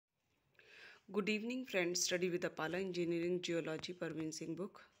Good evening, friends. Study with Apala Engineering Geology Parvin Singh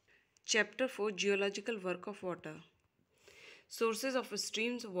book. Chapter 4 Geological Work of Water. Sources of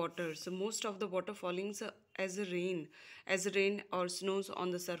streams of water. So most of the water falling as rain or snows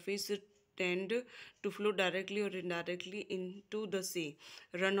on the surface tend to flow directly or indirectly into the sea.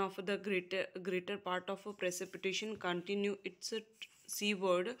 Runoff, the greater part of precipitation continue its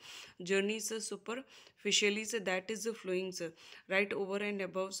seaward journeys superficially, that is flowing right over and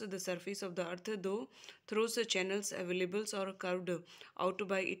above the surface of the earth, though through channels available or curved out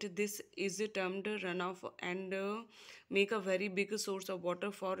by it. This is termed runoff and make a very big source of water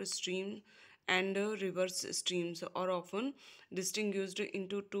for stream and reverse streams are often distinguished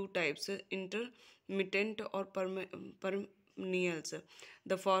into two types, intermittent or perennials.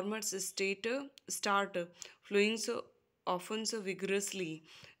 The former start flowing often vigorously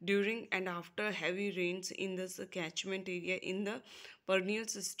during and after heavy rains in the catchment area. In the perennial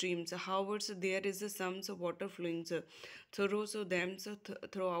streams, however, there is some water flowing through them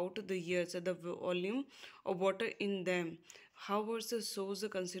throughout the years. The volume of water in them, however, shows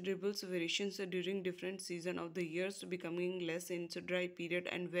considerable variations during different seasons of the years, becoming less in dry period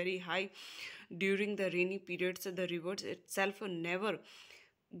and very high during the rainy periods. The rivers itself never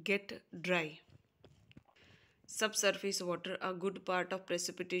get dry. Subsurface water. A good part of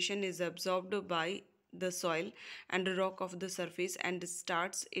precipitation is absorbed by the soil and rock of the surface and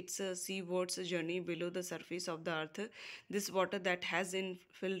starts its seawards journey below the surface of the earth. This water that has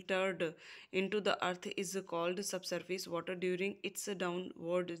infiltrated into the earth is called subsurface water. During its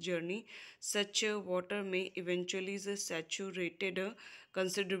downward journey, such water may eventually saturate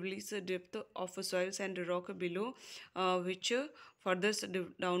considerably the depth of soils and rock below, which further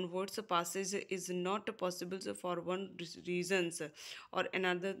downwards passage is not possible for one reasons or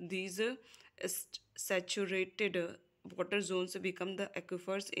another. These saturated water zones become the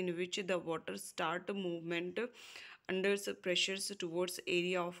aquifers in which the water start movement under pressures towards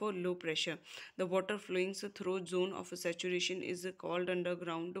area of low pressure. The water flowing through zone of saturation is called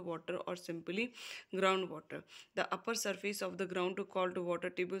underground water or simply groundwater. The upper surface of the ground called water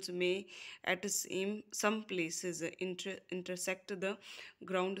tables may at some places intersect the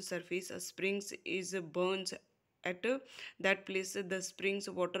ground surface. A springs is burns at that place. The springs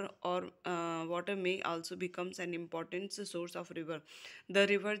water or water may also becomes an important source of river. The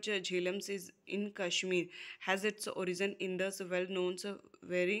river Jhelum is in Kashmir, has its origin in the well-known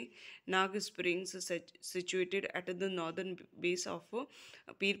very Nag springs situated at the northern base of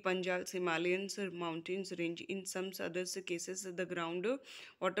Pir Panjal Himalayan mountains range. In some other cases, the ground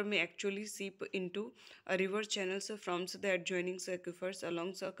water may actually seep into a river channels from the adjoining aquifers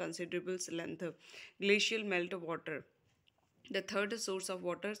along a considerable length. Glacial melt water. The third source of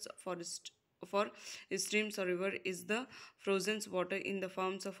water for streams or river is the frozen water in the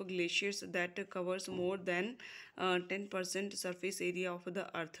forms of glaciers that covers more than 10% surface area of the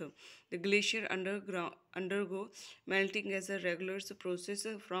earth. The glacier undergo melting as a regular process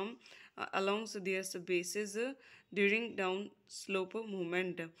from along their bases during down slope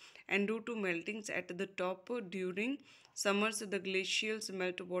movement, and due to meltings at the top during summers, the glacials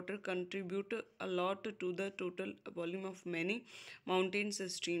melt water contribute a lot to the total volume of many mountains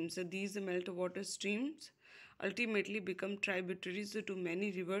streams. These meltwater streams ultimately become tributaries to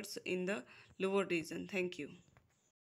many rivers in the lower region. Thank you.